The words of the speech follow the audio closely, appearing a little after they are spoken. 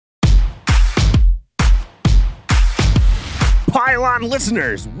Pylon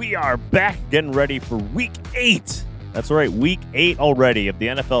listeners, we are back getting ready for Week 8. That's right, Week 8 already of the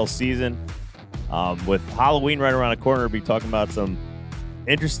NFL season. With Halloween right around the corner, we'll be talking about some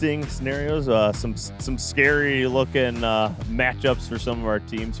interesting scenarios, some scary-looking matchups for some of our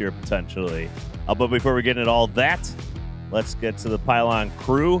teams here potentially. But before we get into all that, let's get to the Pylon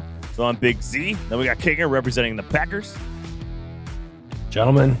crew. So I'm Big Z. Then we got Kinger representing the Packers.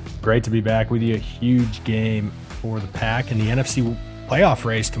 Gentlemen, great to be back with you. A huge game for the Pack in the NFC playoff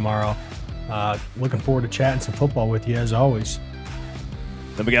race tomorrow. Looking forward to chatting some football with you as always.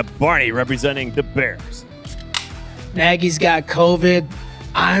 Then we got Barney representing the Bears. Nagy's got COVID.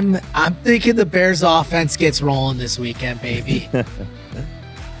 I'm thinking the Bears offense gets rolling this weekend, baby.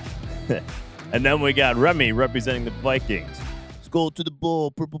 And then we got Remy representing the Vikings. Skull to the bull,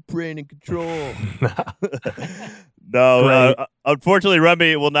 purple print and control. No, unfortunately,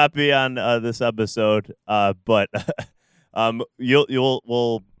 Remy will not be on this episode. But he'll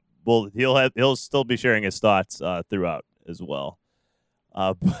still be sharing his thoughts throughout as well.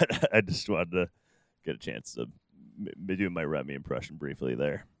 But I just wanted to get a chance to do my Remy impression briefly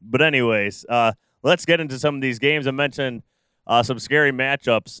there. But anyways, let's get into some of these games. I mentioned some scary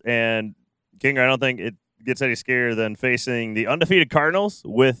matchups, and Kinger, I don't think it gets any scarier than facing the undefeated Cardinals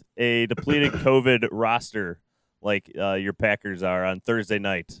with a depleted COVID roster like your Packers are on Thursday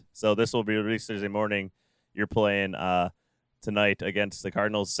night. So this will be released Thursday morning. You're playing tonight against the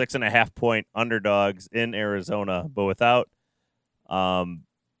Cardinals, 6.5-point underdogs in Arizona, but without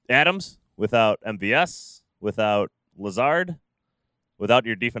Adams, without MVS, without Lazard, without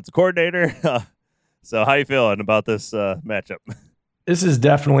your defensive coordinator. So how you feeling about this matchup? This is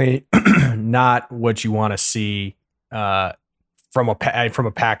definitely not what you want to see from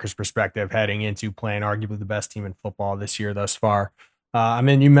a Packers perspective heading into playing arguably the best team in football this year thus far. I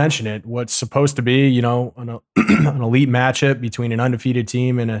mean, you mentioned it. What's supposed to be, an elite matchup between an undefeated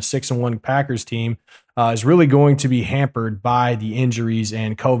team and a 6-1 Packers team is really going to be hampered by the injuries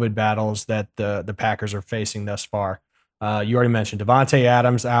and COVID battles that the Packers are facing thus far. You already mentioned Davante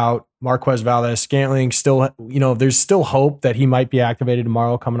Adams out, Marquez Valdes-Scantling still, there's still hope that he might be activated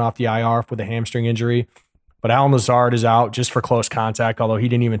tomorrow coming off the IR with a hamstring injury. But Allen Lazard is out just for close contact, although he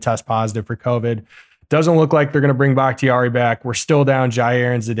didn't even test positive for COVID. Doesn't look like they're going to bring Bakhtiari back. We're still down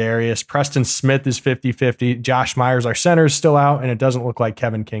Jair and Za'Darius. Preston Smith is 50-50. Josh Myers, our center, is still out, and it doesn't look like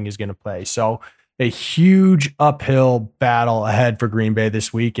Kevin King is going to play. So a huge uphill battle ahead for Green Bay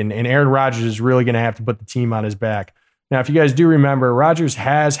this week, and Aaron Rodgers is really going to have to put the team on his back. Now, if you guys do remember, Rodgers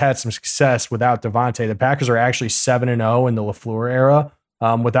has had some success without Davante. The Packers are actually 7-0 in the LaFleur era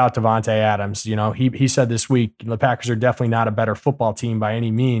without Davante Adams. He said this week, the Packers are definitely not a better football team by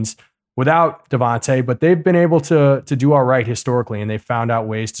any means without Davante, but they've been able to do all right historically, and they've found out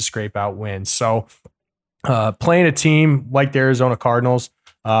ways to scrape out wins. So playing a team like the Arizona Cardinals,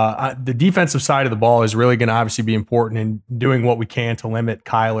 the defensive side of the ball is really going to obviously be important in doing what we can to limit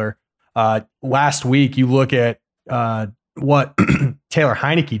Kyler. Last week, you look at what Taylor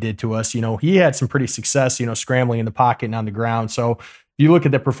Heineke did to us. He had some pretty success, scrambling in the pocket and on the ground. So if you look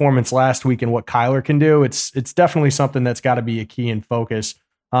at the performance last week and what Kyler can do, it's definitely something that's got to be a key in focus.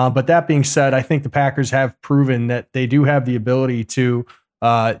 But that being said, I think the Packers have proven that they do have the ability to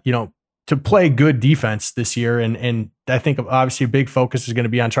play good defense this year. And I think obviously a big focus is going to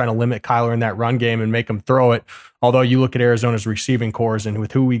be on trying to limit Kyler in that run game and make him throw it. Although you look at Arizona's receiving cores and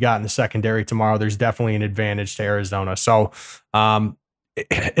with who we got in the secondary tomorrow, there's definitely an advantage to Arizona. So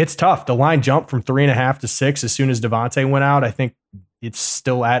it's tough. The line jumped from 3.5 to 6 as soon as Davante went out. I think it's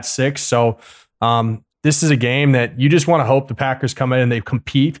still at 6. So this is a game that you just want to hope the Packers come in and they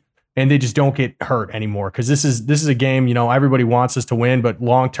compete and they just don't get hurt anymore. Because this is a game, everybody wants us to win, but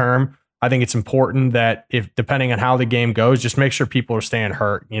long term, I think it's important that if depending on how the game goes, just make sure people are staying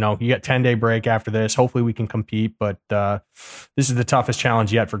hurt. You got 10-day break after this. Hopefully we can compete, but this is the toughest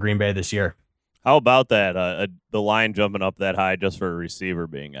challenge yet for Green Bay this year. How about that? The line jumping up that high just for a receiver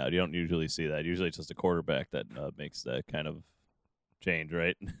being out. You don't usually see that. Usually it's just a quarterback that makes that kind of change,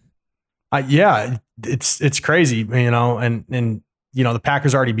 right? Yeah, it's crazy, and the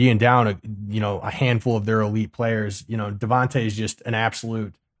Packers already being down a handful of their elite players. Davante is just an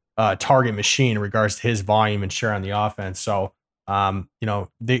absolute target machine in regards to his volume and share on the offense. So,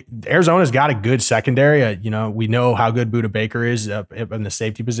 Arizona's got a good secondary. We know how good Budda Baker is in the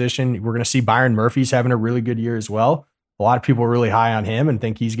safety position. We're going to see Byron Murphy's having a really good year as well. A lot of people are really high on him and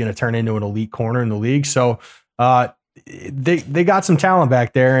think he's going to turn into an elite corner in the league. So, they got some talent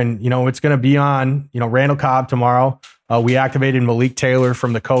back there, and it's going to be on Randall Cobb tomorrow. We activated Malik Taylor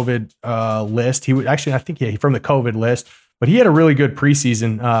from the COVID list. From the COVID list. but he had a really good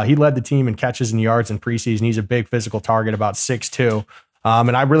preseason. He led the team in catches and yards in preseason. He's a big physical target, about 6'2".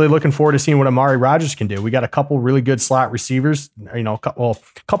 And I'm really looking forward to seeing what Amari Rodgers can do. We got a couple really good slot receivers, a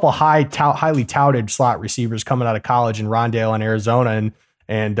couple highly touted slot receivers coming out of college in Rondale in Arizona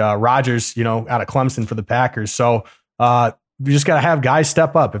and Rodgers, out of Clemson for the Packers. So you just got to have guys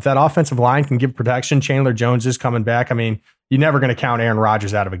step up. If that offensive line can give protection, Chandler Jones is coming back. I mean, you're never going to count Aaron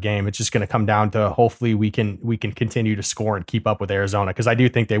Rodgers out of a game. It's just going to come down to hopefully we can continue to score and keep up with Arizona, because I do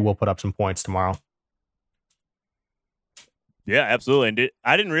think they will put up some points tomorrow. Yeah, absolutely. And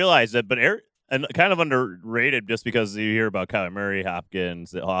I didn't realize that, but and kind of underrated just because you hear about Kyler Murray,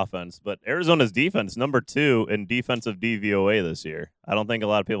 Hopkins, the offense. But Arizona's defense, number 2 in defensive DVOA this year. I don't think a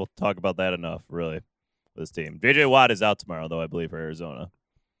lot of people talk about that enough, really, with this team. J.J. Watt is out tomorrow, though, I believe, for Arizona.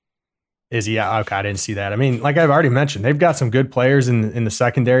 Is he? Okay, I didn't see that. I mean, like I've already mentioned, they've got some good players in the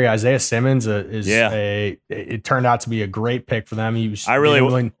secondary. Isaiah Simmons it turned out to be a great pick for them. I really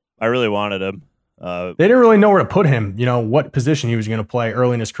wanted him. They didn't really know where to put him, what position he was going to play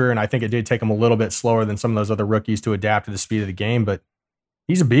early in his career. And I think it did take him a little bit slower than some of those other rookies to adapt to the speed of the game, but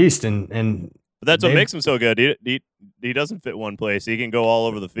he's a beast. But that's what makes him so good. He doesn't fit one place. He can go all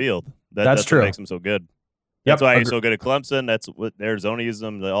over the field. That's true. What makes him so good. That's why he's so good at Clemson. That's what Arizona uses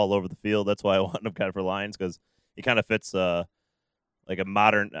him. They're all over the field. That's why I want him kind of for Lions, because he kind of fits like a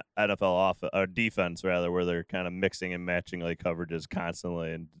modern NFL defense, rather, where they're kind of mixing and matching like coverages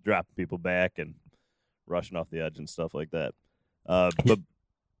constantly and dropping people back and rushing off the edge and stuff like that. But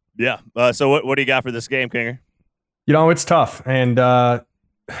yeah. So what do you got for this game, Kinger? It's tough. And,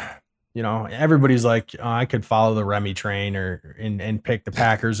 everybody's like, I could follow the Remy train and pick the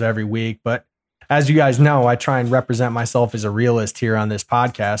Packers every week. But as you guys know, I try and represent myself as a realist here on this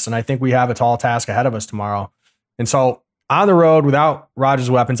podcast. And I think we have a tall task ahead of us tomorrow. And so on the road without Rodgers'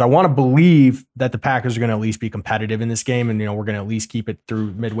 weapons, I want to believe that the Packers are going to at least be competitive in this game. And, we're going to at least keep it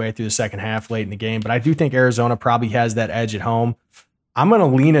through midway through the second half late in the game. But I do think Arizona probably has that edge at home. I'm going to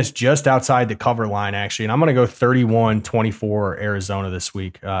lean us just outside the cover line, actually. And I'm going to go 31-24 Arizona this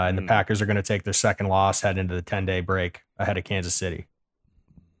week. And the Packers are going to take their second loss heading into the 10-day break ahead of Kansas City.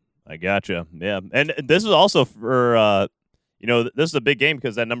 I gotcha. Yeah. And this is also for, this is a big game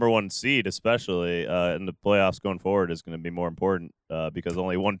because that number 1 seed, especially in the playoffs going forward, is going to be more important because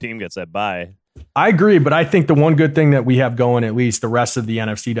only one team gets that bye. I agree, but I think the one good thing that we have going, at least the rest of the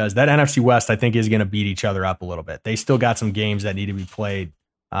NFC does, that NFC West, I think, is going to beat each other up a little bit. They still got some games that need to be played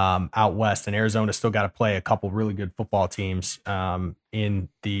out west, and Arizona still got to play a couple really good football teams in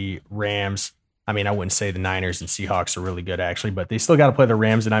the Rams. I mean, I wouldn't say the Niners and Seahawks are really good, actually, but they still got to play the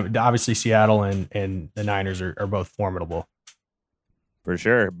Rams, and obviously Seattle and the Niners are both formidable. For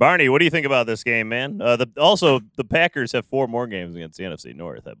sure. Barney, what do you think about this game, man? Also, the Packers have 4 more games against the NFC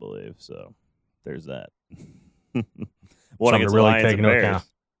North, I believe, so there's that. One against the Lions and Bears.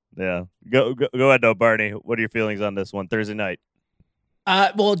 Yeah. Go ahead, though, Barney. What are your feelings on this one Thursday night?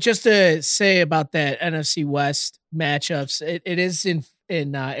 Well, just to say about that NFC West matchups, it is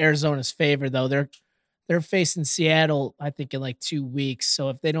in Arizona's favor, though. They're facing Seattle, I think, in like 2 weeks. So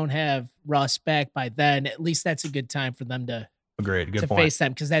if they don't have Russ back by then, at least that's a good time for them to face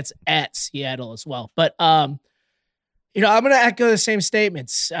them, because that's at Seattle as well. But I'm going to echo the same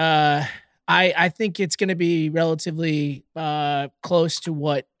statements. I think it's going to be relatively close to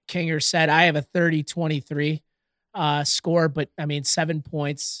what Kinger said. I have a 30-23 score, but I mean 7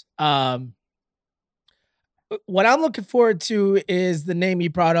 points. What I'm looking forward to is the name you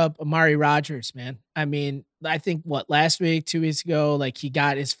brought up, Amari Rodgers, man. I mean, I think last week, 2 weeks ago, like he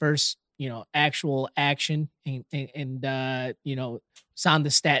got his first, actual action and it's on the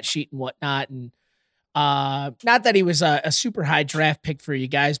stat sheet and whatnot. And not that he was a super high draft pick for you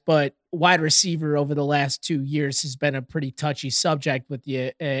guys, but wide receiver over the last 2 years has been a pretty touchy subject with you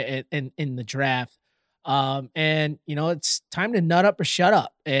in the draft. And it's time to nut up or shut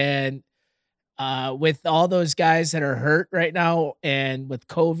up. And with all those guys that are hurt right now and with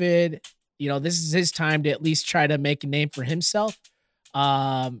COVID, this is his time to at least try to make a name for himself.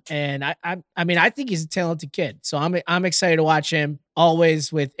 And I mean, I think he's a talented kid, so I'm excited to watch him.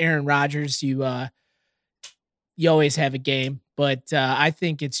 Always with Aaron Rodgers, you always have a game, but I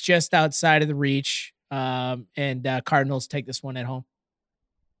think it's just outside of the reach. And Cardinals take this one at home.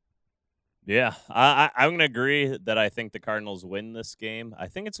 Yeah, I'm going to agree that I think the Cardinals win this game. I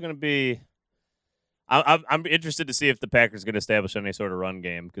think it's going to be. I'm interested to see if the Packers going to establish any sort of run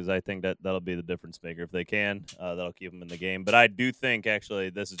game, because I think that'll be the difference maker. If they can, that'll keep them in the game. But I do think actually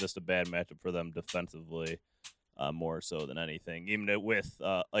this is just a bad matchup for them defensively, more so than anything. Even with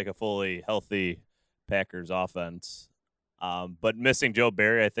like a fully healthy Packers offense, But missing Joe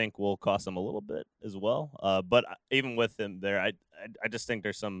Barry, I think, will cost them a little bit as well. But even with him there, I just think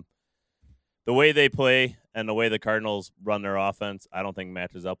there's the way they play and the way the Cardinals run their offense, I don't think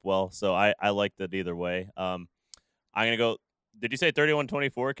matches up well. So I like that either way. I'm going to go. Did you say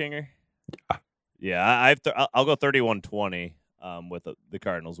 31-24, Kinger? Yeah, I'll go 31-20 with the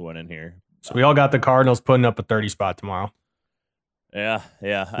Cardinals winning here. So we all got the Cardinals putting up a 30 spot tomorrow. Yeah.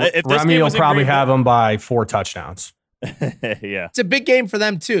 If Remy will probably have them by 4 touchdowns. Yeah, it's a big game for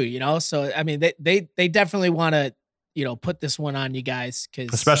them too, So I mean, they definitely want to, put this one on you guys,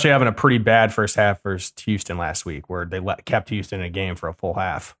 because especially having a pretty bad first half versus Houston last week, where they kept Houston in a game for a full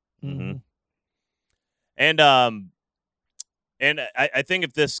half. Mm-hmm. And I think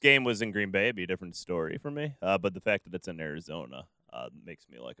if this game was in Green Bay, it'd be a different story for me. But the fact that it's in Arizona makes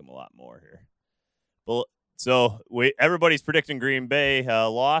me like them a lot more here. Well, so everybody's predicting Green Bay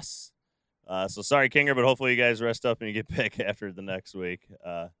loss. So sorry, Kinger, but hopefully you guys rest up and you get back after the next week.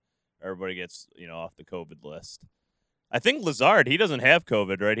 Everybody gets off the COVID list. I think Lazard, he doesn't have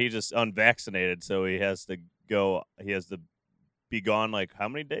COVID, right? He's just unvaccinated, so he has to go. He has to be gone like how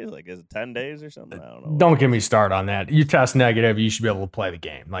many days? Like is it 10 days or something? I don't know. Don't get me started on that. You test negative, you should be able to play the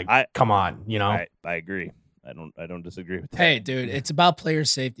game. Like, come on, I agree. I don't disagree with that. Hey, dude, it's about player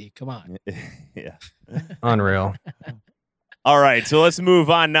safety. Come on. Yeah. Unreal. All right, so let's move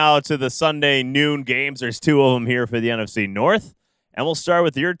on now to the Sunday noon games. There's 2 of them here for the NFC North. And we'll start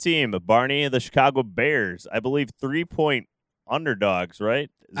with your team, Barney, the Chicago Bears. I believe 3-point underdogs,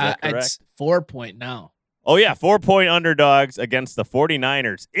 right? Is that correct? It's 4-point now. Oh, yeah, 4-point underdogs against the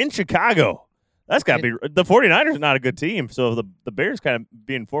 49ers in Chicago. That's got to be – the 49ers are not a good team, so the Bears kind of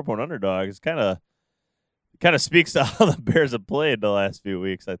being 4-point underdogs kind of speaks to how the Bears have played the last few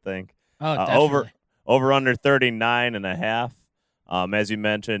weeks, I think. Oh, definitely. Over under 39.5. As you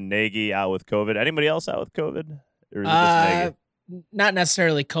mentioned, Nagy out with COVID. Anybody else out with COVID? Or is it just Nagy? Not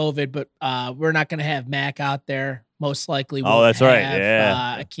necessarily COVID, but we're not going to have Mac out there. Most likely, we'll that's right.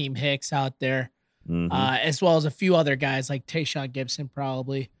 Yeah, Akeem Hicks out there, as well as a few other guys like Tayshaun Gibson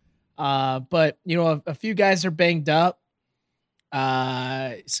probably. But a few guys are banged up.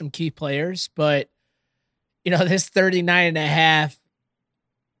 Some key players, but this 39.5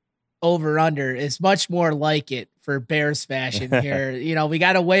 over under is much more like it for Bears fashion here. We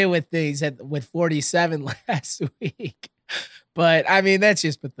got away with things with 47 last week. But I mean, that's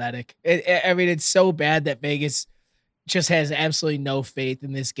just pathetic. It's so bad that Vegas just has absolutely no faith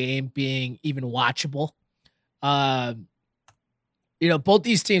in this game being even watchable. Both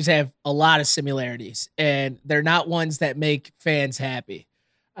these teams have a lot of similarities, and they're not ones that make fans happy.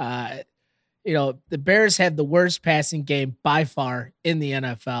 The Bears have the worst passing game by far in the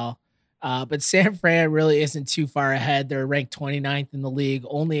NFL. But San Fran really isn't too far ahead. They're ranked 29th in the league,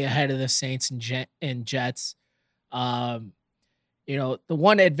 only ahead of the Saints and Jets. The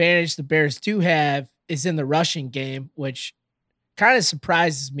one advantage the Bears do have is in the rushing game, which kind of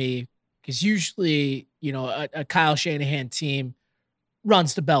surprises me because usually, a Kyle Shanahan team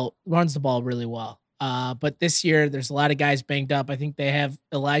runs the ball really well. But this year there's a lot of guys banged up. I think they have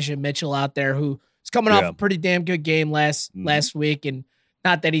Elijah Mitchell out there who's coming off a pretty damn good game last week. And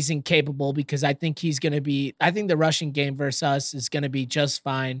not that he's incapable, because I think the rushing game versus us is going to be just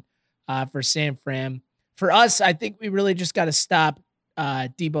fine for San Fran. For us, I think we really just got to stop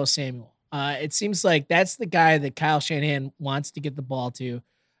Deebo Samuel. It seems like that's the guy that Kyle Shanahan wants to get the ball to.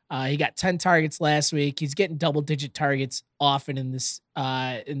 He got 10 targets last week. He's getting double-digit targets often in this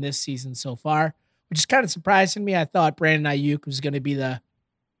season so far, which is kind of surprising me. I thought Brandon Ayuk was going to be the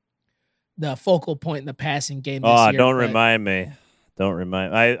focal point in the passing game this year. Don't remind me.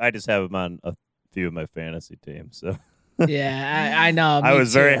 I just have him on a few of my fantasy teams. So yeah, I know. I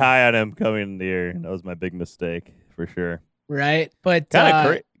was very high on him coming in the year. That was my big mistake for sure. Right, but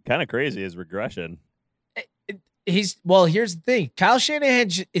kind of crazy his regression. Here's the thing. Kyle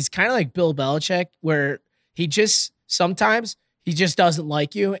Shanahan is kind of like Bill Belichick, where sometimes he just doesn't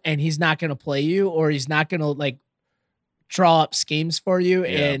like you and he's not going to play you, or he's not going to draw up schemes for you.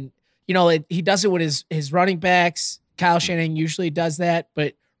 Yeah. And, he does it with his running backs. Kyle Shanahan usually does that,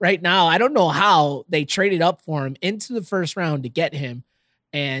 but right now, I don't know how they traded up for him into the first round to get him.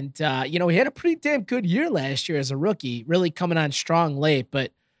 And, he had a pretty damn good year last year as a rookie, really coming on strong late.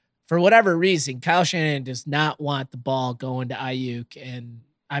 But for whatever reason, Kyle Shanahan does not want the ball going to Ayuk. And,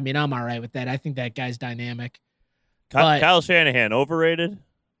 I mean, I'm all right with that. I think that guy's dynamic. Kyle Shanahan, overrated?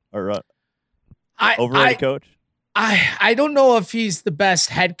 Or overrated coach? I don't know if he's the best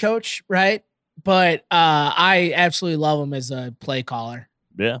head coach, right? But I absolutely love him as a play caller.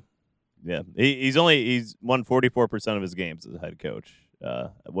 Yeah. He's won 44% of his games as a head coach.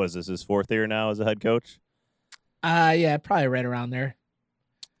 What is this, his 4th year now as a head coach? Yeah, probably right around there.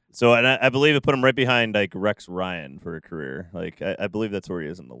 So, and I believe it put him right behind like Rex Ryan for a career. Like I believe that's where he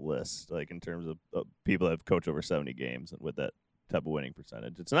is in the list. Like in terms of people that have coached over 70 games with that type of winning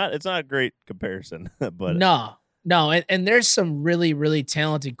percentage. It's not a great comparison, but No, and there's some really, really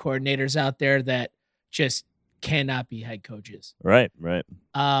talented coordinators out there that just cannot be head coaches. right.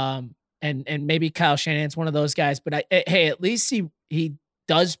 And maybe Kyle Shanahan's one of those guys, but hey, at least he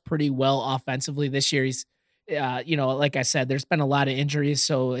does pretty well offensively this year. He's, like I said, there's been a lot of injuries,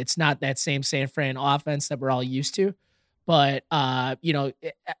 so it's not that same San Fran offense that we're all used to. But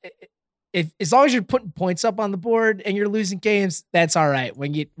if as long as you're putting points up on the board and you're losing games, that's all right.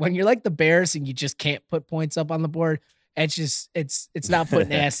 When you're like the Bears and you just can't put points up on the board, it's not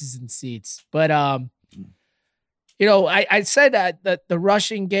putting asses in seats. But I said that the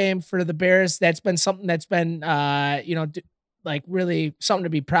rushing game for the Bears, that's been something that's been like really something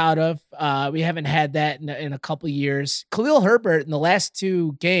to be proud of. We haven't had that in a couple of years. Khalil Herbert in the last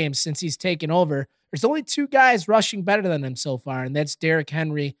 2 games since he's taken over, there's only 2 guys rushing better than him so far, and that's Derrick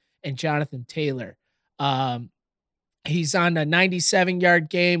Henry and Jonathan Taylor. He's on a 97-yard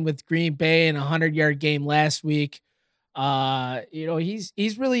game with Green Bay and a 100-yard game last week.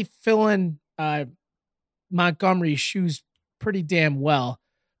 He's really filling Montgomery's shoes pretty damn well.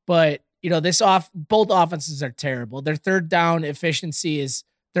 But both offenses are terrible. Their third down efficiency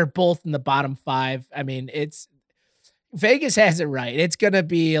they're both in the bottom 5. I mean, Vegas has it right. It's going to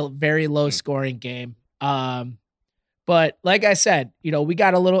be a very low scoring game. But like I said, we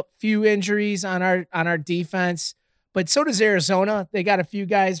got a few injuries on our defense, but so does Arizona. They got a few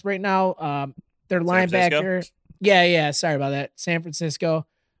guys right now. Their linebacker. Yeah. Sorry about that. San Francisco.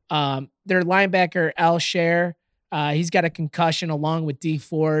 Their linebacker, Al Sher, he's got a concussion along with D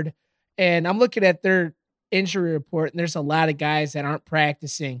Ford. And I'm looking at their injury report, and there's a lot of guys that aren't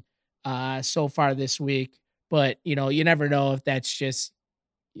practicing so far this week. But, you never know if that's just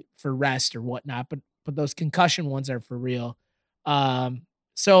for rest or whatnot. But those concussion ones are for real.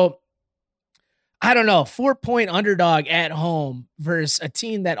 So I don't know, 4-point underdog at home versus a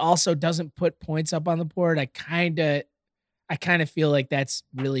team that also doesn't put points up on the board. I kind of feel like that's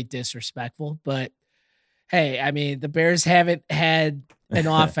really disrespectful, but hey, I mean, the Bears haven't had an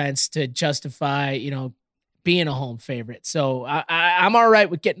offense to justify, being a home favorite. So I'm all right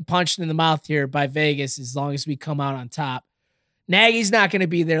with getting punched in the mouth here by Vegas as long as we come out on top. Nagy's not going to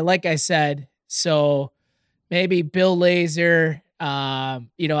be there, like I said. So maybe Bill Lazor,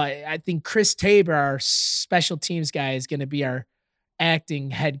 I think Chris Tabor, our special teams guy, is going to be our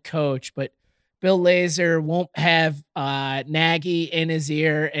acting head coach, but Bill Lazor won't have Nagy in his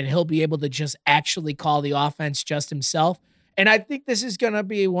ear, and he'll be able to just actually call the offense just himself. And I think this is going to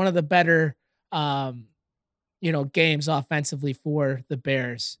be one of the better, games offensively for the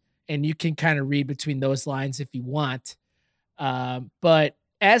Bears. And you can kind of read between those lines if you want. But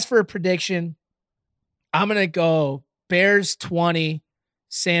as for a prediction, I'm going to go Bears 20,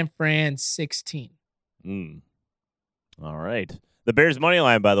 San Fran 16. All right. The Bears money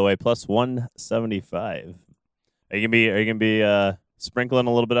line, by the way, plus 175. Are you gonna be sprinkling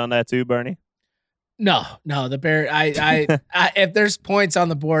a little bit on that too, Barney? No, the Bears. I if there's points on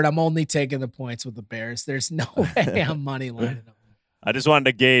the board, I'm only taking the points with the Bears. There's no way I'm money lining them. I just wanted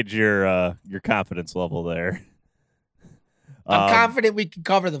to gauge your confidence level there. I'm confident we can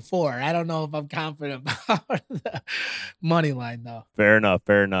cover the 4. I don't know if I'm confident about the money line, though. Fair enough.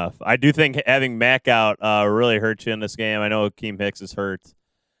 I do think having Mack out really hurts you in this game. I know Akeem Hicks is hurt.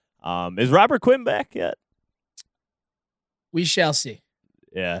 Is Robert Quinn back yet? We shall see.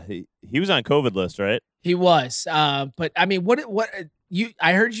 Yeah, he was on COVID list, right? He was. But I mean, what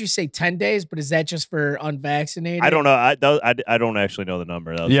I heard you say 10 days, but is that just for unvaccinated? I don't know. I don't actually know the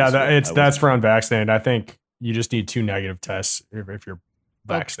number. That's for unvaccinated. I think you just need 2 negative tests if you're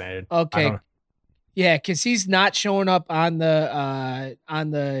vaccinated. Okay. Yeah, because he's not showing up on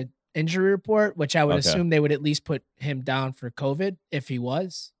the injury report, which I would assume they would at least put him down for COVID if he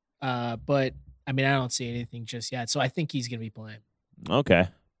was. But I mean, I don't see anything just yet, so I think he's gonna be playing. Okay.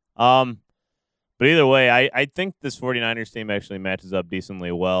 But either way, I think this 49ers team actually matches up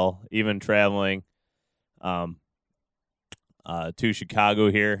decently well, even traveling to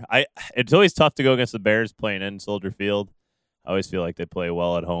Chicago here. It's always tough to go against the Bears playing in Soldier Field. I always feel like they play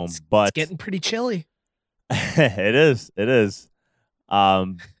well at home, but it's getting pretty chilly. It is.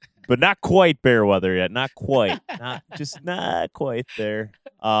 But not quite bear weather yet. Not quite. Not quite there.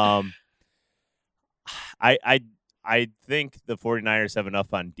 I think the 49ers have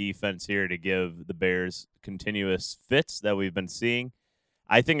enough on defense here to give the Bears continuous fits that we've been seeing.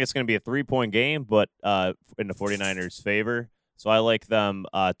 I think it's going to be a 3-point game, but in the 49ers' favor. So I like them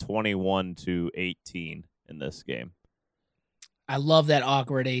 21-18 in in this game. I love that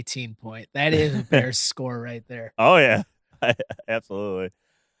awkward 18 point. That is a Bears score right there. Oh, yeah. Absolutely.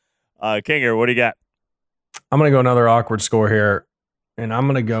 Kinger, what do you got? I'm going to go another awkward score here, and I'm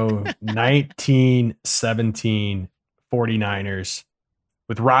going to go 19-17 49ers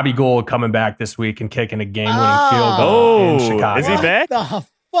with Robbie Gould coming back this week and kicking a game-winning field goal in Chicago. Is he back? What the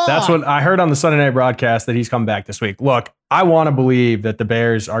fuck? That's what I heard on the Sunday night broadcast, that he's come back this week. Look, I want to believe that the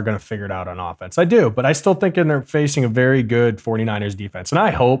Bears are going to figure it out on offense. I do, but I still think they're facing a very good 49ers defense. And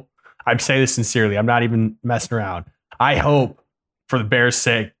I hope, I say this sincerely, I'm not even messing around. I hope for the Bears'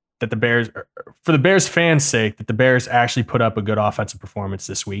 sake for the Bears fans' sake, that the Bears actually put up a good offensive performance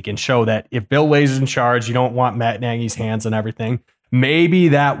this week and show that if Bill Lazor's in charge, you don't want Matt Nagy's hands on everything. Maybe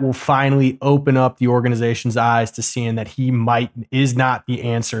that will finally open up the organization's eyes to seeing that he is not the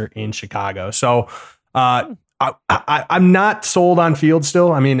answer in Chicago. So I'm not sold on Fields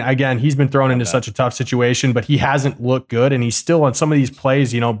still. I mean, again, he's been thrown into such a tough situation, but he hasn't looked good. And he's still on some of these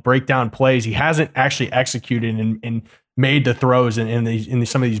plays, breakdown plays. He hasn't actually executed and made the throws in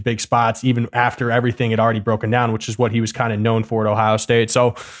some of these big spots, even after everything had already broken down, which is what he was kind of known for at Ohio State.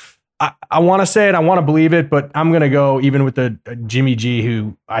 So I want to say it, I want to believe it, but I'm going to go even with the Jimmy G,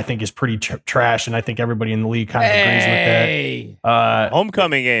 who I think is pretty trash, and I think everybody in the league kind of agrees with that.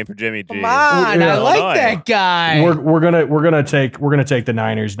 Homecoming game for Jimmy G. Come on, I like that guy. We're gonna take the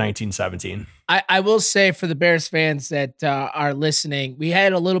Niners 19-17. I will say for the Bears fans that are listening, we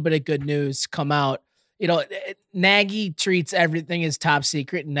had a little bit of good news come out. Nagy treats everything as top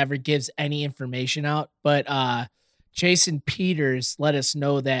secret and never gives any information out, but Jason Peters let us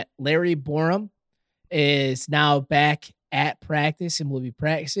know that Larry Borum is now back at practice and will be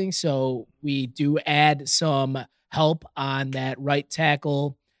practicing. So we do add some help on that right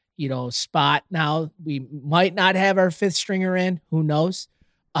tackle, spot. Now we might not have our fifth stringer in, who knows?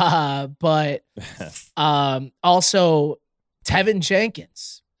 But also Tevin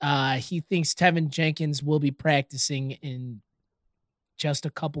Jenkins. He thinks Tevin Jenkins will be practicing in just a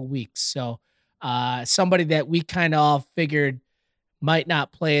couple weeks. So somebody that we kind of all figured might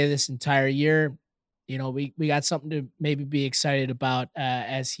not play this entire year. We got something to maybe be excited about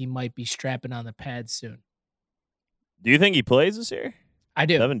as he might be strapping on the pad soon. Do you think he plays this year? I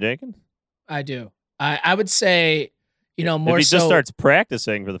do. Tevin Jenkins? I do. I would say, more if he so. just starts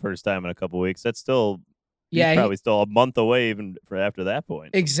practicing for the first time in a couple weeks, that's still he's probably still a month away even for after that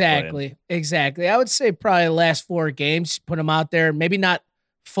point. Exactly. I would say probably the last 4 games, put him out there, maybe not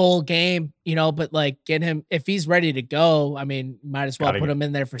full game, but like get him, if he's ready to go, I mean, might as well put him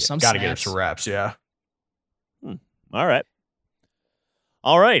in there for some snaps. Gotta get him some reps, yeah. All right.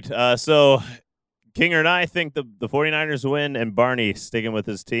 So Kinger and I think the 49ers win, and Barney sticking with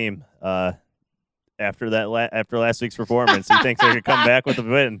his team after last week's performance. He thinks they're going to come back with a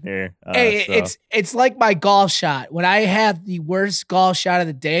win here. It's like my golf shot. When I have the worst golf shot of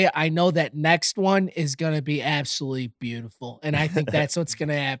the day, I know that next one is going to be absolutely beautiful. And I think that's what's going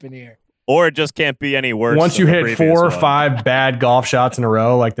to happen here. Or it just can't be any worse. Once you hit 4 or 5 bad golf shots in a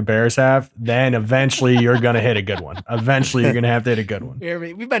row like the Bears have, then eventually you're going to hit a good one. Eventually you're going to have to hit a good one.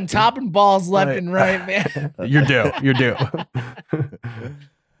 We've been topping balls left and right, man. You're due.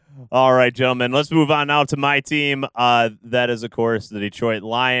 All right, gentlemen, let's move on now to my team. That is, of course, the Detroit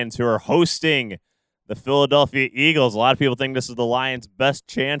Lions, who are hosting the Philadelphia Eagles. A lot of people think this is the Lions' best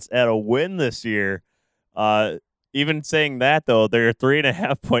chance at a win this year. Even saying that, though, they're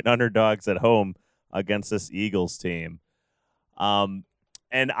 3.5-point underdogs at home against this Eagles team. And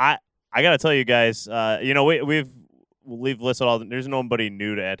I got to tell you guys, we've listed all. There's nobody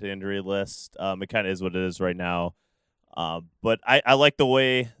new to add to the injury list. It kind of is what it is right now. But I like the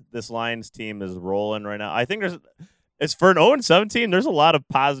way this Lions team is rolling right now. I think it's for an 0-7 team. There's a lot of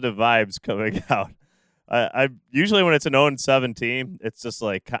positive vibes coming out. I usually when it's an 0-7 team, it's just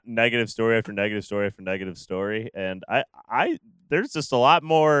like negative story after negative story after negative story, and I there's just a lot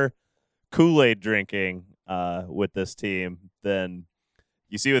more Kool-Aid drinking with this team than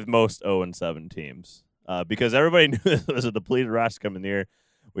you see with most 0-7 teams, because everybody knew this was a depleted roster coming here.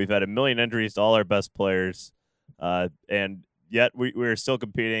 We've had a million injuries to all our best players, and yet we're still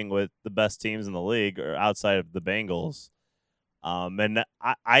competing with the best teams in the league or outside of the Bengals. And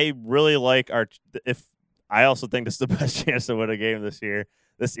I really like I also think this is the best chance to win a game this year.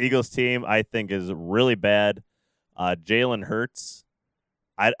 This Eagles team, I think, is really bad. Jalen Hurts,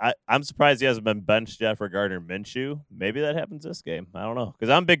 I'm surprised he hasn't been benched yet for Gardner Minshew. Maybe that happens this game. I don't know, because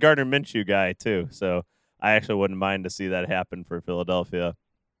I'm a big Gardner Minshew guy too, so I actually wouldn't mind to see that happen for Philadelphia.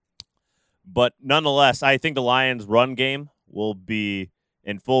 But nonetheless, I think the Lions' run game will be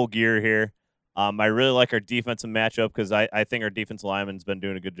in full gear here. I really like our defensive matchup because I think our defensive lineman's been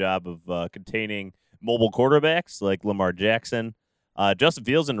doing a good job of containing mobile quarterbacks like Lamar Jackson. Justin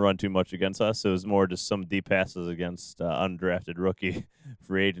Fields didn't run too much against us. It was more just some deep passes against undrafted rookie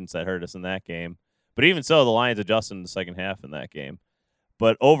free agents that hurt us in that game. But even so, the Lions adjusted in the second half in that game.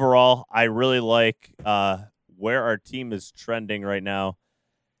 But overall, I really like where our team is trending right now.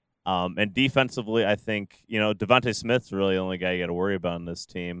 And defensively, I think, Devontae Smith's really the only guy you got to worry about in this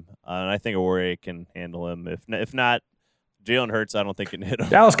team. And I think Awurie can handle him. If not, Jalen Hurts, I don't think can hit him.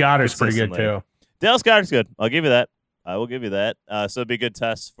 Dallas Goedert's pretty good, too. Dallas Goedert's good. I'll give you that. I will give you that. So it'll be a good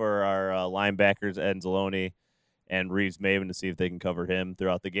test for our linebackers, Anzalone and Reeves-Maven, to see if they can cover him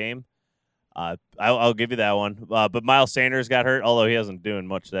throughout the game. I'll give you that one. But Miles Sanders got hurt, although he hasn't doing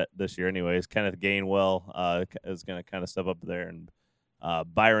much this year anyways. Kenneth Gainwell is going to kind of step up there, and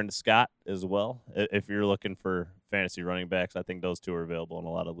Byron Scott as well. If you're looking for fantasy running backs, I think those two are available in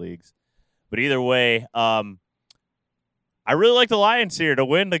a lot of leagues. But either way, I really like the Lions here to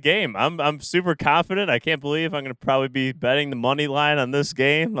win the game. I'm super confident. I can't believe I'm going to probably be betting the money line on this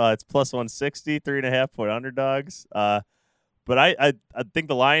game. It's plus 160, 3.5-point underdogs. But I think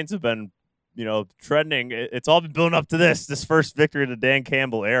the Lions have been, trending. It's all been building up to this first victory of the Dan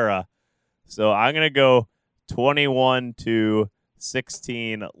Campbell era. So I'm going to go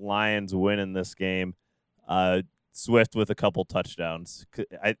 21-16 Lions win in this game. Swift with a couple touchdowns.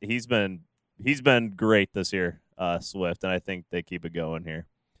 He's been great this year. Swift, and I think they keep it going here.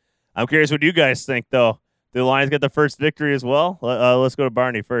 I'm curious what you guys think, though. Do the Lions get the first victory as well? Let's go to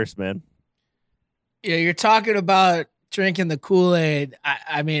Barney first, man. Yeah, you're talking about drinking the Kool-Aid.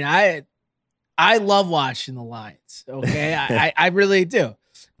 I mean, I love watching the Lions, okay? I really do.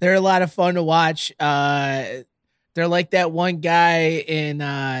 They're a lot of fun to watch. They're like that one guy in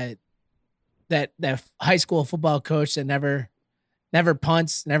that high school football coach that never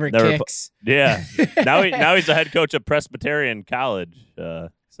punts, never kicks. Yeah. Now he's the head coach of Presbyterian College.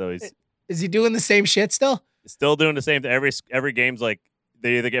 So is he doing the same shit still? Still doing the same thing. Every game's like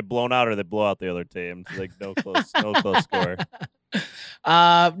they either get blown out or they blow out the other team. It's like no close score.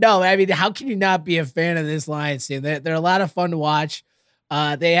 No, I mean, how can you not be a fan of this Lions team? They're a lot of fun to watch.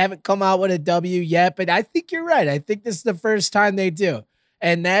 They haven't come out with a W yet, but I think you're right. I think this is the first time they do.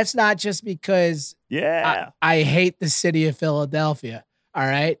 And that's not just because I hate the city of Philadelphia. All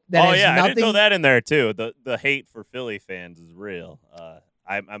right. I didn't throw that in there too. The hate for Philly fans is real.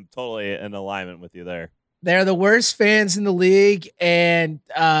 I'm totally in alignment with you there. They're the worst fans in the league, and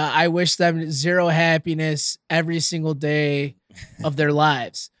I wish them zero happiness every single day of their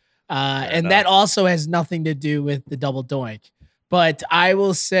lives. And that also has nothing to do with the double doink. But I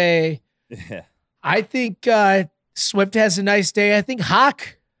will say, I think Swift has a nice day. I think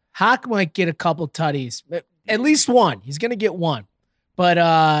Hawk might get a couple tutties, at least one. He's going to get one. But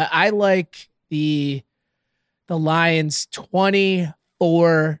I like the Lions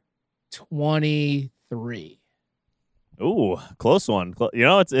 24-23. Ooh, close one.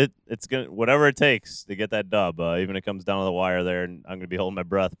 It's gonna whatever it takes to get that dub. Even if it comes down to the wire there, and I'm gonna be holding my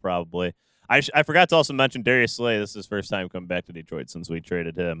breath probably. I forgot to also mention Darius Slay. This is his first time coming back to Detroit since we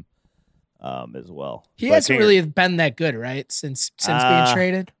traded him. As well. He hasn't really been that good, right? Since being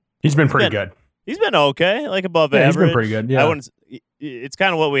traded. He's been pretty good. He's been okay, like above average. He's been pretty good. Yeah. It's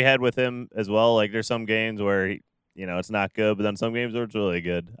kind of what we had with him as well. Like there's some games where it's not good, but then some games where it's really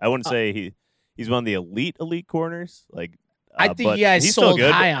good. I wouldn't say he's one of the elite corners. Like I think you guys sold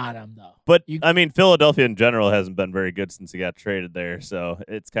high on him though. But I mean, Philadelphia in general hasn't been very good since he got traded there. So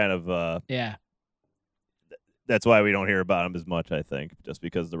it's kind of that's why we don't hear about him as much, I think, just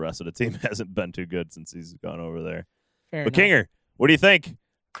because the rest of the team hasn't been too good since he's gone over there. Fair but enough. Kinger, what do you think?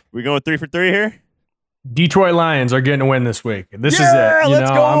 We going 3 for 3 here? Detroit Lions are getting a win this week. This is it. Let's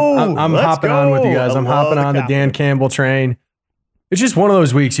go. I'm hopping on with you guys. I'm hopping on the Dan Campbell train. It's just one of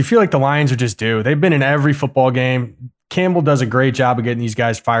those weeks. You feel like the Lions are just due. They've been in every football game. Campbell does a great job of getting these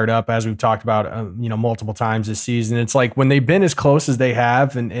guys fired up, as we've talked about, multiple times this season. It's like when they've been as close as they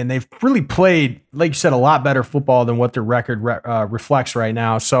have, and they've really played, like you said, a lot better football than what their record reflects right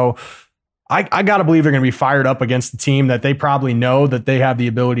now. So I got to believe they're going to be fired up against the team that they probably know that they have the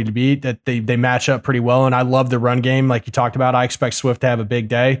ability to beat, that they match up pretty well. And I love the run game, like you talked about. I expect Swift to have a big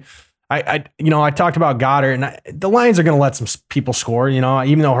day. I talked about Goddard, and the Lions are going to let some people score.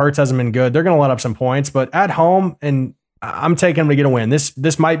 Even though Hurts hasn't been good, they're going to let up some points. But at home, and I'm taking them to get a win.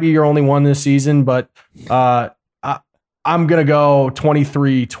 This might be your only one this season, but I'm going to go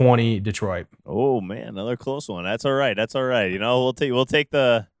 23-20 Detroit. Oh man, another close one. That's all right. We'll take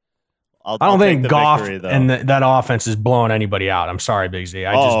the. I don't think Goff victory, and that offense is blowing anybody out. I'm sorry, Big Z.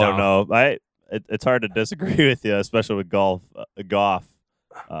 I just don't. No, it's hard to disagree with you, especially with Goff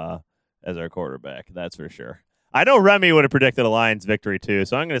as our quarterback. That's for sure. I know Remy would have predicted a Lions victory too,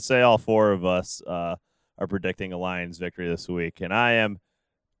 so I'm going to say all four of us are predicting a Lions victory this week, and I am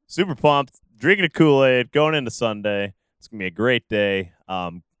super pumped. Drinking a Kool-Aid, going into Sunday. It's going to be a great day.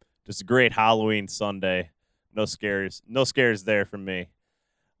 Just a great Halloween Sunday. No scares there from me.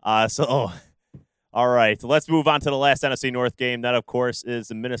 All right, let's move on to the last NFC North game. That, of course, is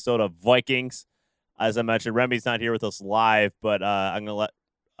the Minnesota Vikings. As I mentioned, Remy's not here with us live, but I'm going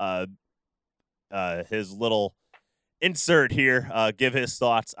to let his little insert here give his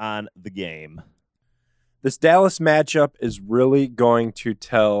thoughts on the game. This Dallas matchup is really going to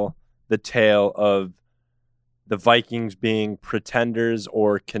tell the tale of the Vikings being pretenders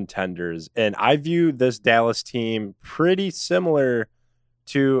or contenders. And I view this Dallas team pretty similar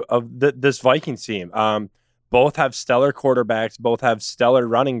to this Vikings team. Both have stellar quarterbacks, both have stellar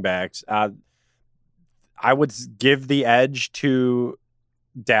running backs. I would give the edge to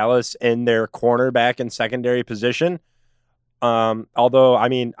Dallas in their cornerback and secondary position. Although, I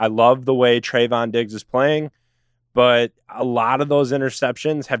mean, I love the way Trayvon Diggs is playing, but a lot of those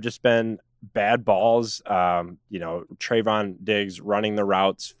interceptions have just been bad balls. Trayvon Diggs running the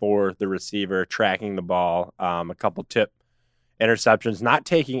routes for the receiver, tracking the ball, a couple tip interceptions, not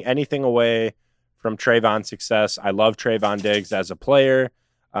taking anything away from Trayvon's success. I love Trayvon Diggs as a player.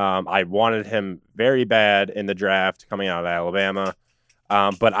 I wanted him very bad in the draft coming out of Alabama.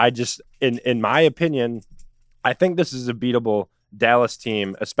 But I just, in my opinion, I think this is a beatable Dallas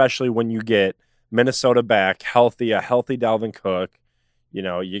team, especially when you get Minnesota back healthy, a healthy Dalvin Cook. You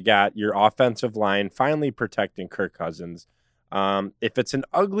know, you got your offensive line finally protecting Kirk Cousins. If it's an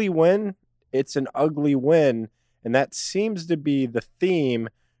ugly win, it's an ugly win. And that seems to be the theme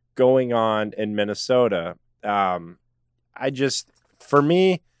going on in Minnesota. For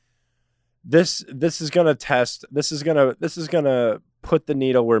me, this is going to test. This is going to put the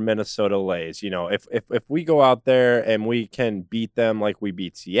needle where Minnesota lays. You know, if we go out there and we can beat them like we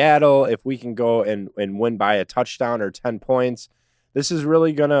beat Seattle, if we can go and win by a touchdown or 10 points, this is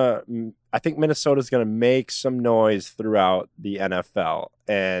really I think Minnesota's going to make some noise throughout the NFL.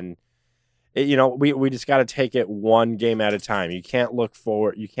 And, we just got to take it one game at a time. You can't look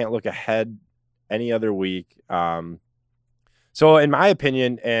forward. You can't look ahead any other week. So in my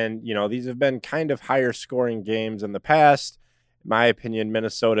opinion, and, these have been kind of higher scoring games in the past, in my opinion,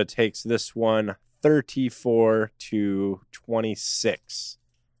 Minnesota takes this one 34-26.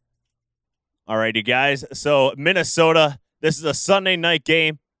 All right, you guys. So Minnesota, this is a Sunday night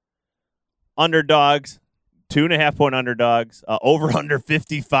game. Underdogs, 2.5-point underdogs. Over under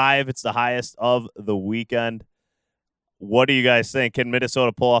 55. It's the highest of the weekend. What do you guys think? Can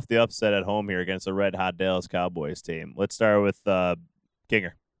Minnesota pull off the upset at home here against a red-hot Dallas Cowboys team? Let's start with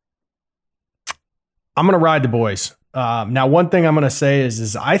Kinger. I'm going to ride the boys. Now, one thing I'm going to say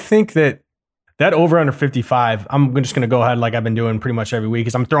is I think that over under 55, I'm just going to go ahead like I've been doing pretty much every week,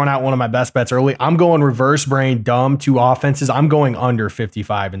 is I'm throwing out one of my best bets early. I'm going reverse brain dumb to offenses. I'm going under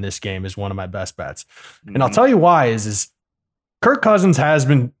 55 in this game is one of my best bets. Mm-hmm. And I'll tell you why is Kirk Cousins has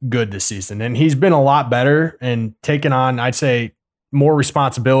been good this season, and he's been a lot better and taken on, I'd say, more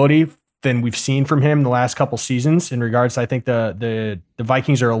responsibility than we've seen from him the last couple seasons in regards to, I think the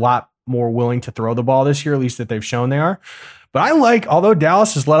Vikings are a lot more willing to throw the ball this year, at least that they've shown they are. But although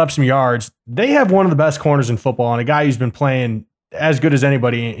Dallas has let up some yards, they have one of the best corners in football and a guy who's been playing as good as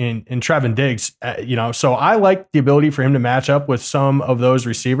anybody in Trevin Diggs, so I like the ability for him to match up with some of those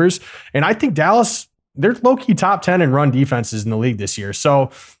receivers. And I think Dallas, they're low-key top 10 in run defenses in the league this year. So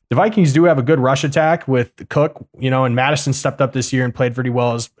the Vikings do have a good rush attack with Cook, and Madison stepped up this year and played pretty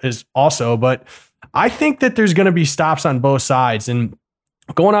well as also. But I think that there's going to be stops on both sides. And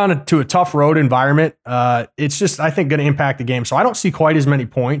going on to a tough road environment, it's just, I think, going to impact the game. So I don't see quite as many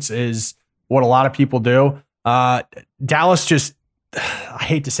points as what a lot of people do. Dallas just, I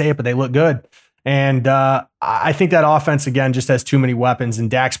hate to say it, but they look good. And I think that offense, again, just has too many weapons,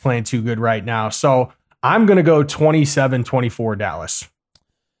 and Dak's playing too good right now. So I'm going to go 27-24 Dallas.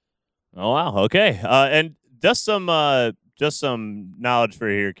 Oh, wow. Okay. And just some knowledge for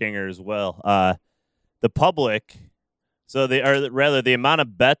here, Kinger, as well. The public, the amount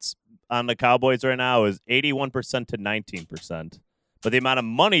of bets on the Cowboys right now is 81% to 19%. But the amount of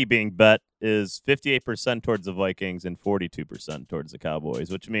money being bet is 58% towards the Vikings and 42% towards the Cowboys,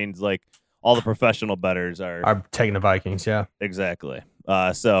 which means like all the professional bettors are taking the Vikings. Yeah, exactly.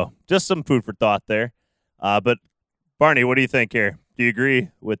 So just some food for thought there. But Barney, what do you think here? Do you agree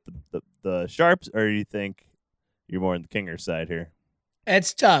with the Sharps, or do you think you're more on the Kinger side here?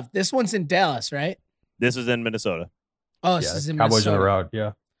 It's tough. This one's in Dallas, right? This is in Minnesota. Oh, this is in Cowboys Minnesota. on the road.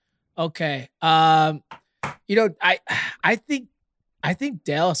 Yeah. Okay. I think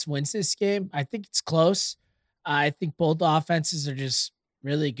Dallas wins this game. I think it's close. I think both offenses are just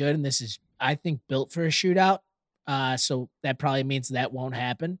really good, and this is, I think, built for a shootout. So that probably means that won't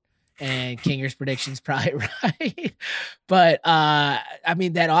happen. And Kinger's prediction's probably right. But I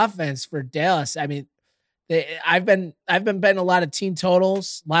mean, that offense for Dallas, I mean, I've been betting a lot of team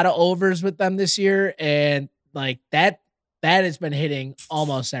totals, a lot of overs with them this year, and like that has been hitting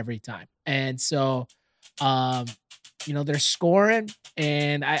almost every time. And so they're scoring,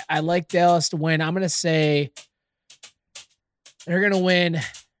 and I like Dallas to win. I'm gonna say they're gonna win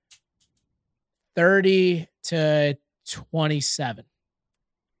 30-27.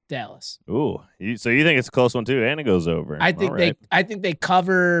 Dallas. Ooh, so you think it's a close one too, and it goes over? I think they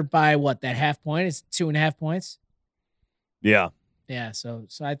cover by what, that half point? It's 2.5 points. Yeah. Yeah. So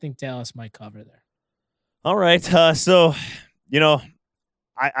I think Dallas might cover there. All right. So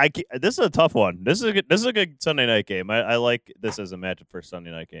I this is a tough one. This is a good Sunday night game. I like this as a matchup for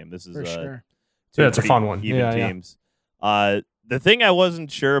Sunday night game. This is for sure. Yeah, it's a fun one. Even teams. The thing I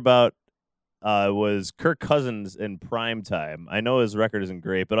wasn't sure about was Kirk Cousins in prime time. I know his record isn't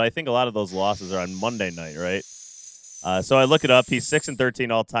great, but I think a lot of those losses are on Monday night, right? So I look it up. He's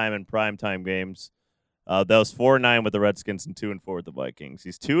 6-13 all time in prime time games. That was 4-9 with the Redskins and 2-4 with the Vikings.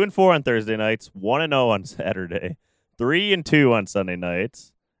 He's 2-4 on Thursday nights, 1-0 on Saturday, 3-2 on Sunday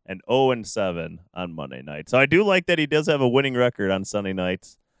nights, and 0-7 on Monday night. So I do like that he does have a winning record on Sunday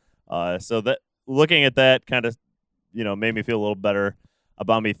nights. So that looking at that kind of made me feel a little better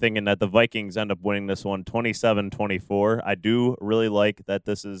about me thinking that the Vikings end up winning this one 27-24. I do really like that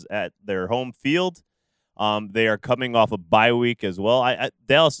this is at their home field. They are coming off a bye week as well.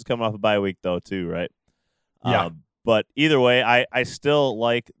 Dallas is coming off a bye week though too, right? Yeah. But either way, I still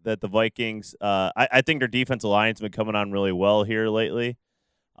like that the Vikings. I think their defensive line's been coming on really well here lately,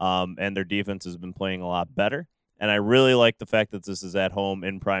 and their defense has been playing a lot better. And I really like the fact that this is at home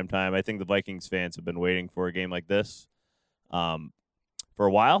in prime time. I think the Vikings fans have been waiting for a game like this. For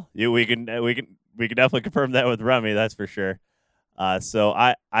a while. We can definitely confirm that with Remy, that's for sure. So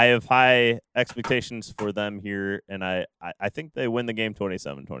I have high expectations for them here, and I think they win the game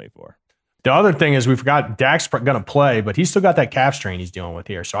 27-24. The other thing is we forgot Dak's going to play, but he's still got that calf strain he's dealing with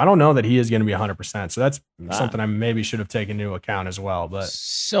here. So I don't know that he is going to be 100%. So that's something I maybe should have taken into account as well. But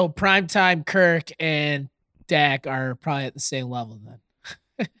so primetime Kirk and Dak are probably at the same level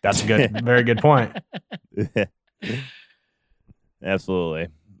then. That's a very good point. Absolutely.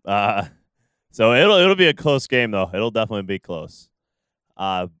 So it'll be a close game though. It'll definitely be close.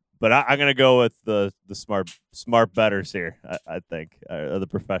 But I'm gonna go with the smart bettors here. I think or the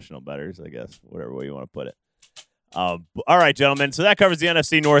professional bettors, I guess, whatever way you want to put it. All right, gentlemen. So that covers the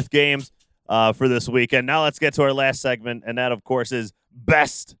NFC North games for this weekend. Now let's get to our last segment, and that, of course, is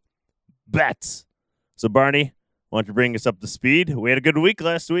best bets. So Barney, why don't you bring us up to speed? We had a good week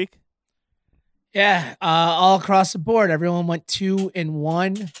last week. Yeah, all across the board, everyone went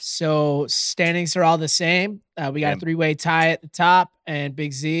 2-1. So standings are all the same. We got a 3-way tie at the top, and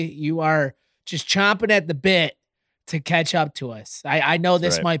Big Z, you are just chomping at the bit to catch up to us. I know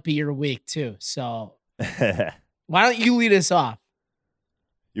this might be your week too. So why don't you lead us off?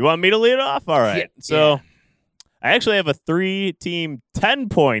 You want me to lead it off? All right. Yeah, so I actually have a 3-team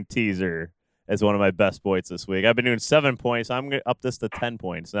 10-point teaser as one of my best points this week. I've been doing 7 points. So I'm going to up this to 10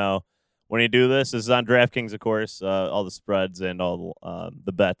 points now. When you do this is on DraftKings, of course, all the spreads and all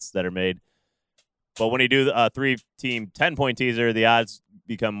the bets that are made. But when you do a 3-team 10-point teaser, the odds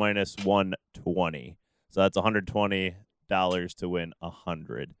become minus 120. So that's $120 to win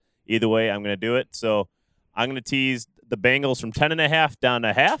 100. Either way, I'm going to do it. So I'm going to tease the Bengals from 10.5 down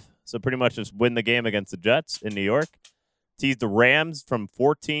to half. So pretty much just win the game against the Jets in New York. Tease the Rams from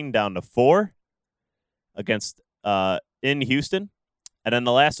 14 down to 4 against in Houston. And then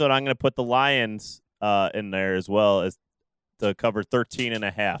the last one, I'm going to put the Lions in there as well as to cover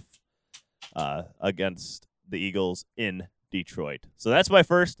 13.5 against the Eagles in Detroit. So that's my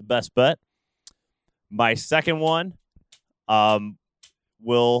first best bet. My second one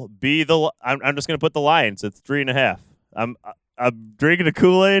will be I'm just going to put the Lions at 3.5. I'm drinking a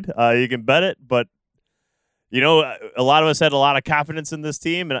Kool-Aid. You can bet it, but a lot of us had a lot of confidence in this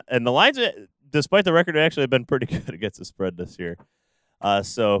team, and the Lions, despite the record, actually have been pretty good against the spread this year.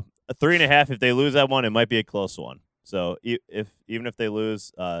 So a 3.5. If they lose that one, it might be a close one. So even if they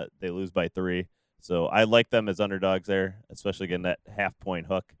lose by 3. So I like them as underdogs there, especially getting that half-point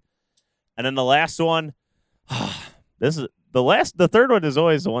hook. And then the last one, the third one is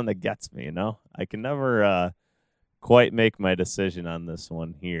always the one that gets me. I can never quite make my decision on this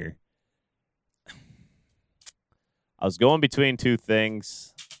one here. I was going between two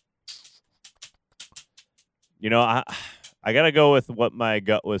things. I got to go with what my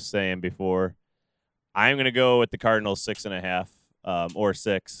gut was saying before. I'm going to go with the Cardinals 6.5 or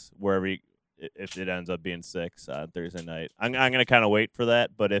 6, wherever if it ends up being 6 on Thursday night. I'm going to kind of wait for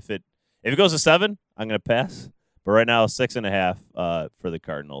that, but if it goes to 7, I'm going to pass. But right now, 6.5 for the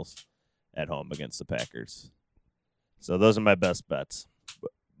Cardinals at home against the Packers. So those are my best bets.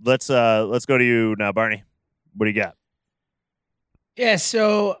 Let's go to you now, Barney. What do you got? Yeah,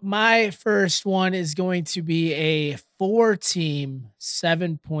 so my first one is going to be a 4-team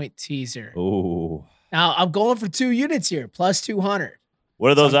 7-point teaser. Ooh. Now I'm going for 2 units here, plus 200.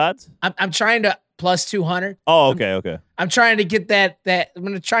 What are those odds? I'm trying to plus 200. Oh, okay. I'm trying to get that. I'm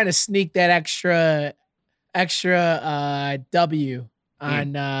going to try to sneak that extra W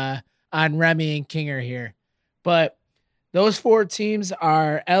on Remy and Kinger here. But those 4 teams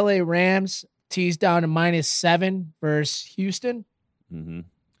are LA Rams teased down to -7 versus Houston.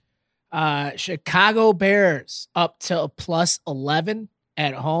 Mm-hmm. Chicago Bears up to +11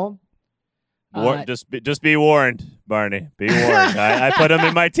 at home. Just be warned, Barney. Be warned. I put him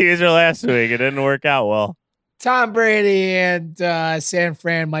in my teaser last week. It didn't work out well. Tom Brady and San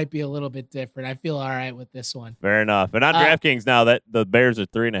Fran might be a little bit different. I feel all right with this one. Fair enough. And on DraftKings now, that the Bears are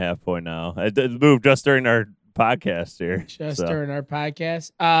 3.5 point now. It moved just during our podcast here. During our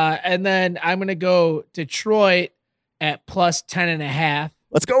podcast. And then I'm going to go Detroit at +10.5.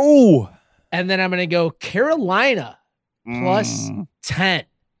 Let's go. And then I'm going to go Carolina +10.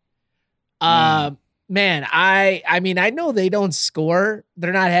 Man, I mean, I know they don't score.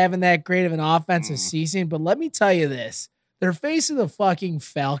 They're not having that great of an offensive season, but let me tell you this. They're facing the fucking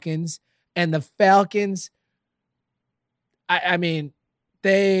Falcons, and the Falcons, I mean,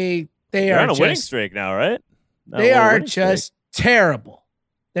 they're on a winning streak now, right? They are just terrible.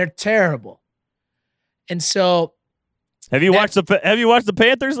 They're terrible. And so Have you watched the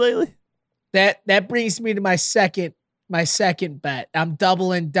Panthers lately? That brings me to my second bet. I'm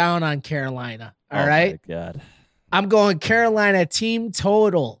doubling down on Carolina. All right. My God. I'm going Carolina team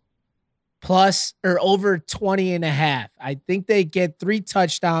total plus or over 20.5. I think they get 3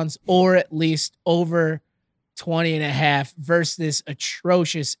 touchdowns or at least over 20.5 versus this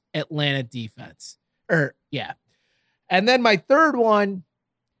atrocious Atlanta defense. And then my third one,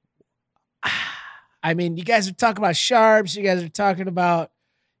 I mean, you guys are talking about sharps. You guys are talking about,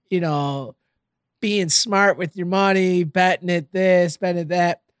 being smart with your money, betting at this, betting at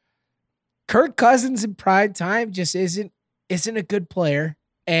that. Kirk Cousins in prime time just isn't a good player.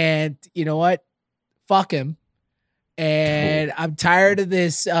 And you know what? Fuck him. And I'm tired of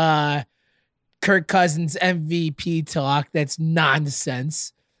this Kirk Cousins MVP talk. That's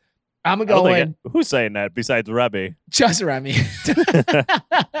nonsense. I'm going. Who's saying that besides Remy? Just Remy.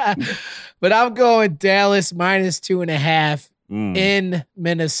 But I'm going Dallas -2.5 in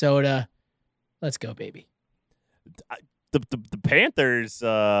Minnesota. Let's go, baby. The Panthers,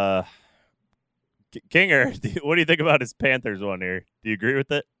 Kinger, what do you think about his Panthers one here? Do you agree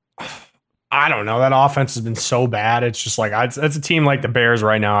with it? I don't know. That offense has been so bad. It's just like it's a team like the Bears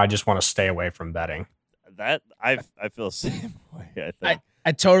right now. I just want to stay away from betting. That I feel the same way. I think.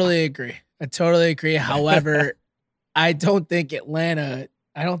 I totally agree. However, I don't think Atlanta's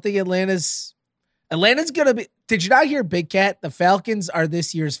gonna be. Did you not hear Big Cat? The Falcons are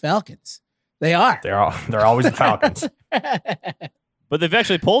this year's Falcons. They are. They're always the Falcons. But they've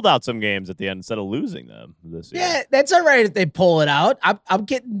actually pulled out some games at the end instead of losing them this year. Yeah, that's all right if they pull it out. I'm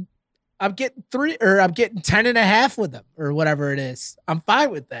getting 3 or I'm getting 10.5 with them or whatever it is. I'm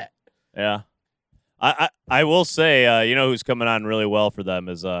fine with that. Yeah. I will say, who's coming on really well for them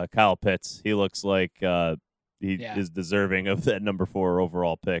is Kyle Pitts. He looks like he is deserving of that number 4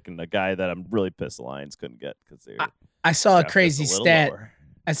 overall pick, and the guy that I'm really pissed the Lions couldn't get because I saw a crazy stat. Lower.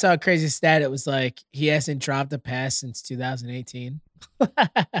 I saw a crazy stat. It was like he hasn't dropped a pass since 2018.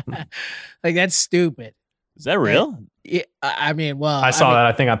 Like that's stupid. Is that real? Yeah, I mean, I saw that.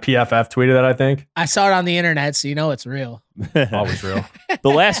 I think on PFF tweeted that. I think I saw it on the internet, so you know it's real. Always real. The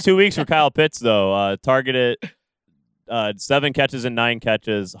last 2 weeks for Kyle Pitts, though, targeted 7 catches and 9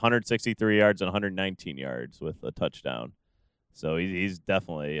 catches, 163 yards and 119 yards with a touchdown. So he's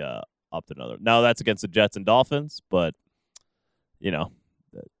definitely up to another. Now that's against the Jets and Dolphins, but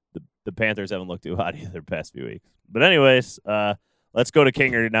the Panthers haven't looked too hot either the past few weeks. But anyways, let's go to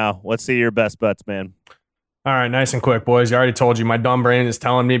Kinger now. Let's see your best bets, man. All right, nice and quick, boys. I already told you my dumb brain is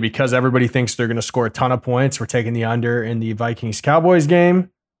telling me because everybody thinks they're going to score a ton of points. We're taking the under in the Vikings-Cowboys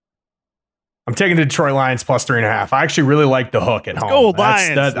game. I'm taking the Detroit Lions +3.5. I actually really like the hook at home. Go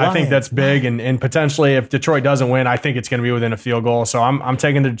Lions. I think that's big, and potentially if Detroit doesn't win, I think it's going to be within a field goal. So I'm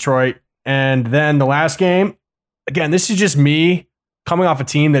taking the Detroit. And then the last game, again, this is just me coming off a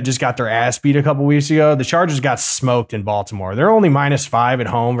team that just got their ass beat a couple weeks ago. The Chargers got smoked in Baltimore. They're only -5 at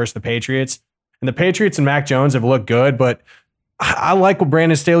home versus the Patriots. And the Patriots and Mac Jones have looked good, but I like what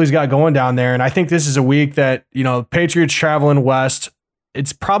Brandon Staley's got going down there. And I think this is a week that, Patriots traveling west.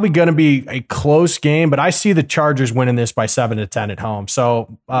 It's probably going to be a close game, but I see the Chargers winning this by 7-10 at home.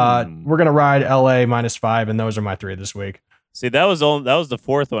 So we're going to ride LA -5, and those are my 3 this week. See, that was the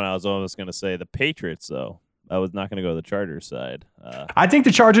fourth one I was almost going to say. The Patriots, though. I was not going to go to the Chargers side. I think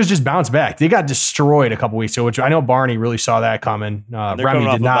the Chargers just bounced back. They got destroyed a couple weeks ago, which I know Barney really saw that coming. Remy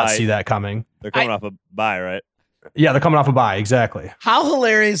did not see that coming. They're coming off a bye, right? Yeah, they're coming off a bye. Exactly. How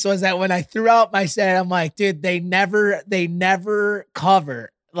hilarious was that when I threw out my set? I'm like, dude, they never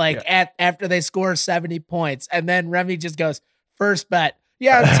cover after they score 70 points. And then Remy just goes, first bet.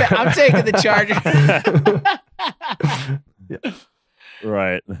 Yeah, I'm taking the Chargers. Yeah.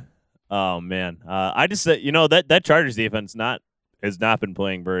 Right. Oh man. I just said, that Chargers defense has not been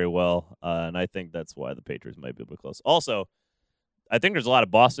playing very well. And I think that's why the Patriots might be able to close. Also, I think there's a lot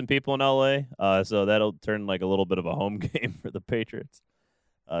of Boston people in LA, so that'll turn like a little bit of a home game for the Patriots.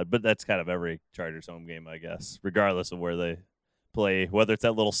 But that's kind of every Chargers home game, I guess, regardless of where they play, whether it's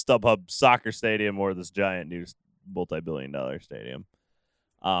that little StubHub soccer stadium or this giant new multi-billion-dollar stadium.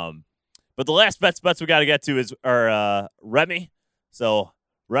 But the last bets we got to get to is our Remy. So,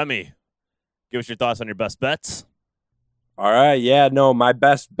 Remy, give us your thoughts on your best bets. All right. Yeah, no, my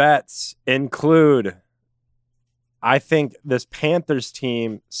best bets include, I think this Panthers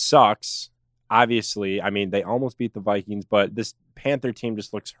team sucks. Obviously, I mean, they almost beat the Vikings, but this Panther team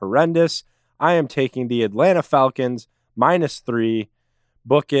just looks horrendous. I am taking the Atlanta Falcons -3.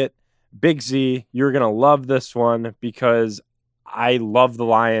 Book it. Big Z, you're going to love this one because I love the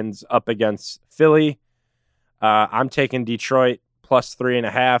Lions up against Philly. I'm taking Detroit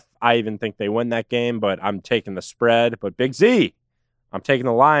 +3.5. I even think they win that game, but I'm taking the spread. But Big Z, I'm taking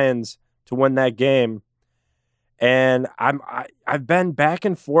the Lions to win that game. And I've been back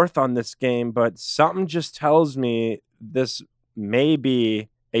and forth on this game, but something just tells me this may be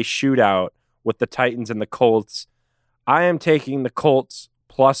a shootout with the Titans and the Colts. I am taking the Colts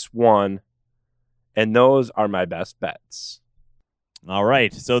 +1, and those are my best bets. All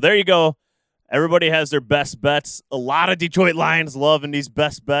right. So there you go. Everybody has their best bets. A lot of Detroit Lions love in these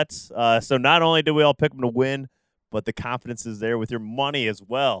best bets. So not only do we all pick them to win, but the confidence is there with your money as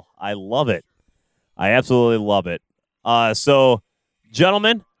well. I love it. I absolutely love it. So,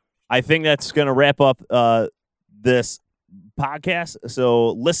 gentlemen, I think that's going to wrap up this podcast.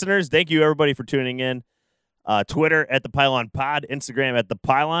 So, listeners, thank you, everybody, for tuning in. Twitter at The Pylon Pod, Instagram at The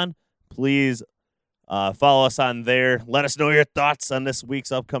Pylon. Please follow us on there. Let us know your thoughts on this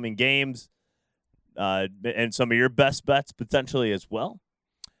week's upcoming games and some of your best bets potentially as well.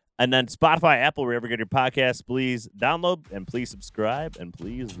 And then Spotify, Apple, wherever you get your podcasts, please download and please subscribe and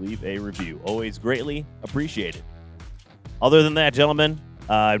please leave a review. Always greatly appreciated. Other than that, gentlemen,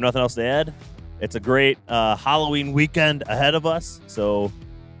 I have nothing else to add. It's a great Halloween weekend ahead of us, so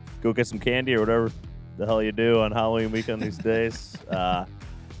go get some candy or whatever the hell you do on Halloween weekend these days.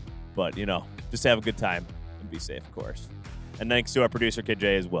 But, just have a good time and be safe, of course. And thanks to our producer, Kid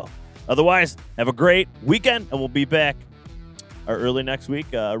J, as well. Otherwise, have a great weekend, and we'll be back early next week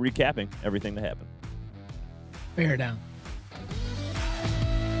recapping everything that happened. Bear down.